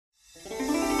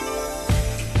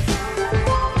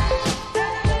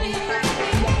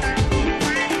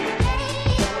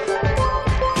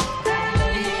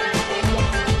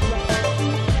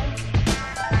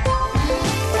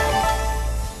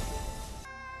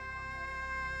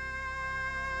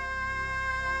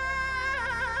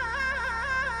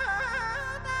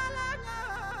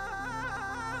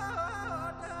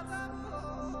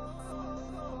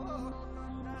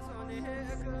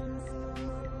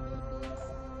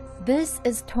This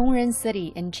is Tongren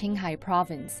City in Qinghai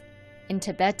Province. In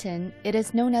Tibetan, it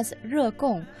is known as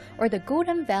Rekong, or the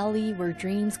Golden Valley where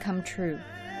dreams come true.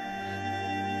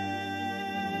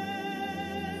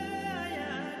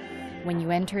 When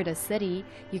you enter the city,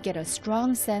 you get a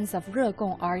strong sense of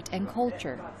Rekong art and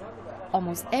culture.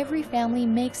 Almost every family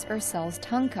makes or sells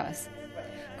Thangkas.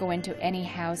 Go into any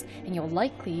house and you'll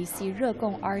likely see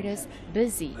Rekong artists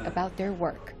busy about their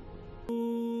work.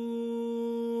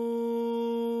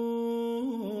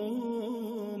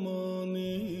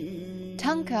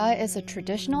 Thangka is a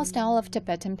traditional style of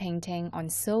Tibetan painting on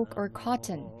silk or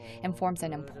cotton and forms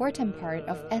an important part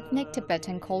of ethnic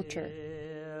Tibetan culture.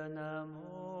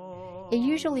 It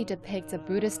usually depicts a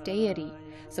Buddhist deity,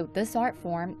 so this art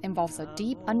form involves a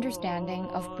deep understanding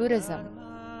of Buddhism.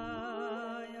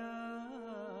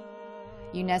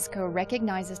 UNESCO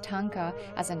recognizes Thangka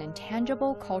as an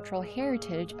intangible cultural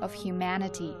heritage of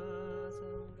humanity.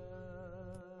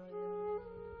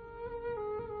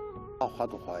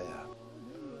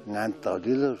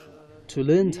 To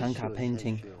learn Thangka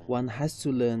painting, one has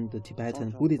to learn the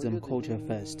Tibetan Buddhism culture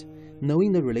first.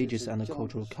 Knowing the religious and the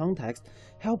cultural context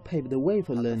help pave the way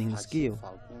for learning the skill.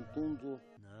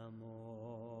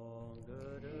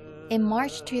 In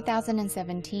March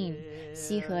 2017,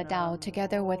 Xi Dao,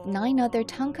 together with 9 other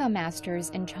Thangka masters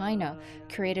in China,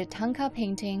 created Thangka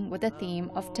painting with the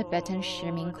theme of Tibetan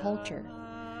Shimin culture.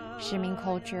 Shimin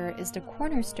culture is the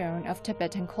cornerstone of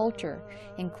Tibetan culture,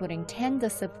 including 10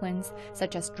 disciplines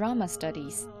such as drama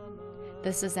studies.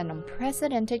 This is an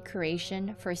unprecedented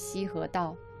creation for Xi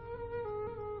Dao.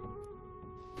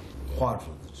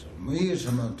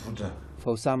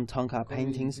 For some Thangka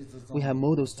paintings, we have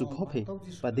models to copy,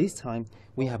 but this time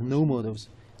we have no models.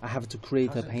 I have to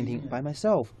create a painting by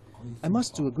myself. I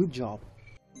must do a good job.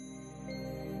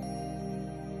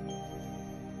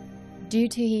 Due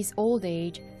to his old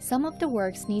age, some of the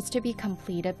works needs to be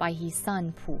completed by his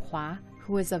son Pu Hua,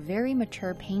 who is a very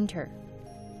mature painter.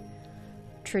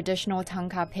 Traditional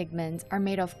Thangka pigments are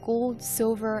made of gold,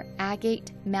 silver,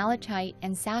 agate, malachite,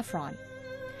 and saffron.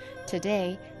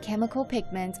 Today, chemical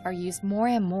pigments are used more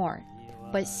and more,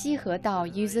 but Xi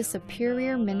Dao uses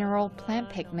superior mineral plant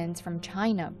pigments from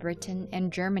China, Britain,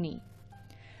 and Germany.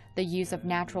 The use of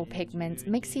natural pigments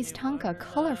makes his Thangka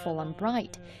colorful and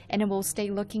bright, and it will stay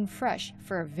looking fresh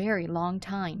for a very long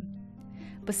time.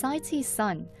 Besides his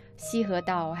son, Xi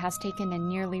Dao has taken in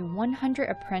nearly 100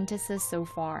 apprentices so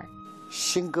far.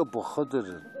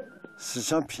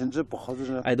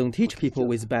 I don't teach people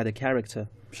with bad character.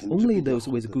 Only those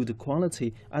with good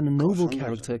quality and noble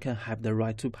character can have the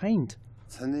right to paint.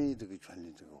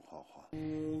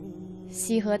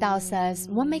 Xi Dao says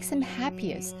what makes him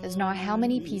happiest is not how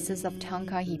many pieces of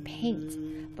Thangka he paints,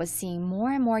 but seeing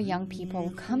more and more young people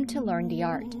come to learn the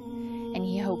art. And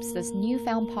he hopes this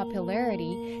newfound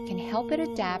popularity can help it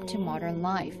adapt to modern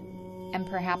life, and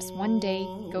perhaps one day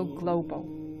go global.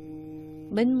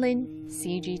 Lin,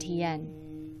 CGTN.